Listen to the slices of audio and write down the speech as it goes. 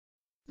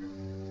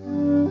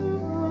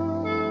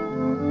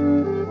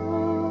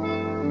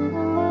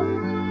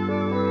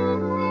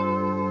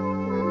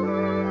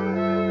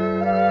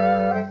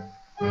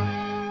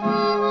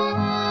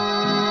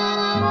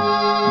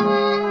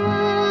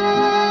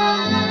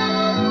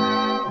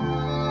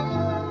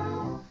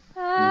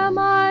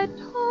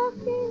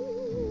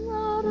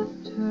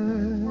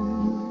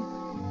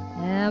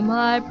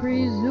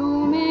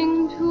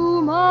presuming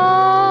too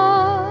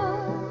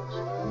much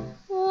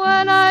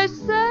when I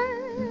say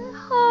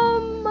how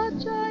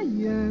much I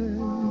yearn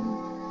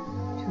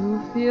to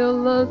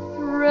feel the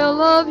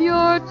thrill of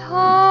your touch.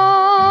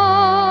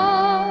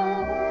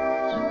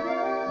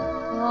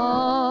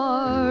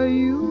 Are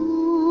you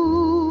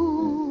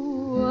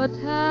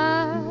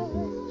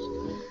attached?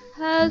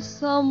 Has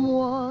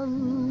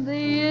someone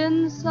the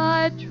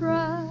inside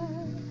track?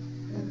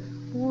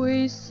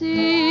 We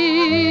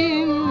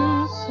seem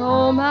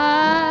so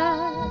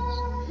matched,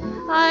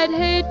 I'd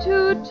hate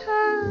to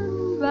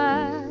turn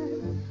back.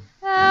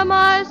 Am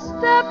I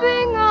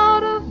stepping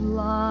out of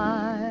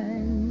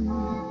line?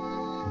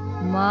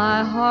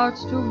 My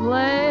heart's to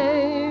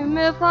blame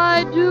if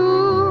I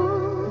do.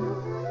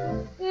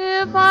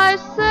 If I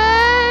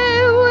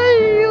say, will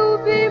you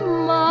be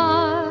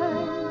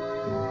mine?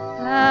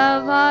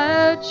 Have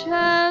I a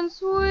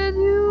chance with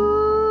you?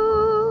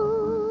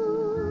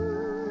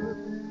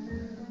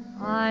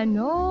 I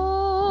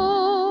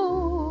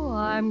know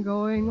I'm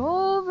going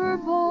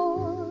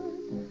overboard.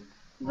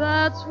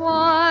 That's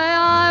why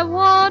I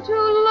want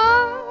to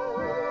learn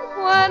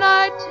when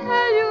I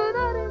tell you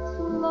that it's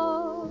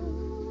love.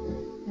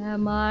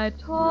 Am I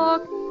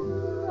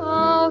talking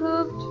out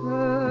of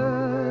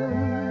turn?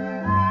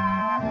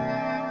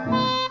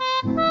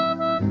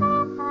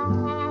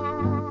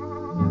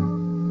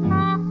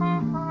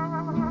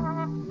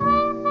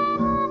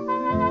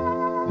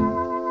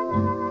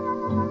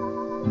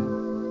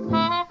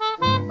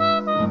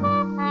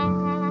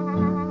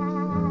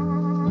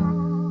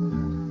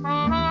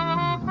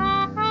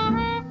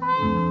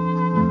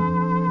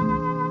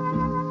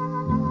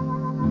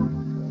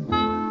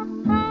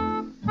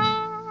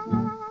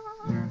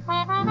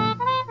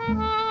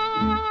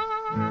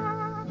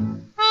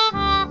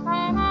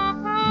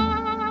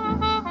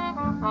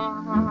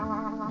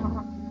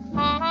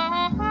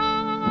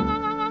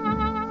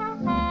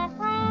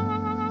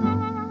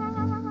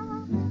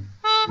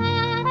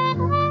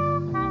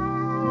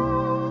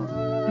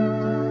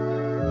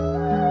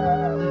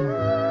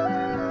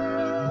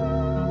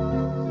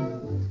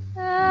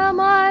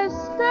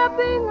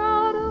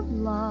 Out of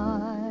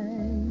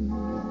line,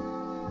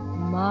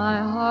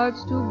 my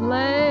heart's to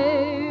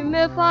blame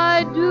if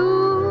I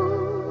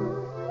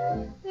do.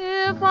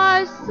 If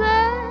I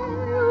say,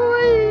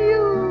 will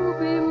you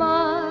be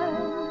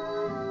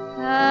mine?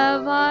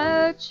 Have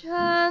I a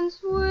chance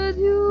with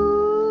you?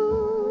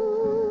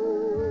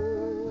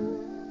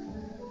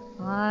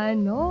 I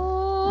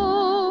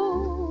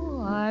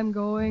know I'm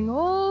going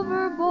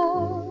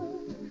overboard.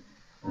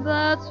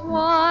 That's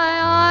why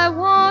I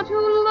want to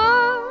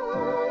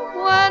learn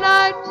when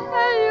I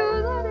tell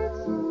you that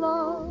it's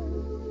love.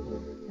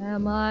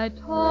 Am I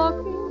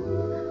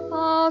talking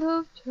out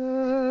of turn?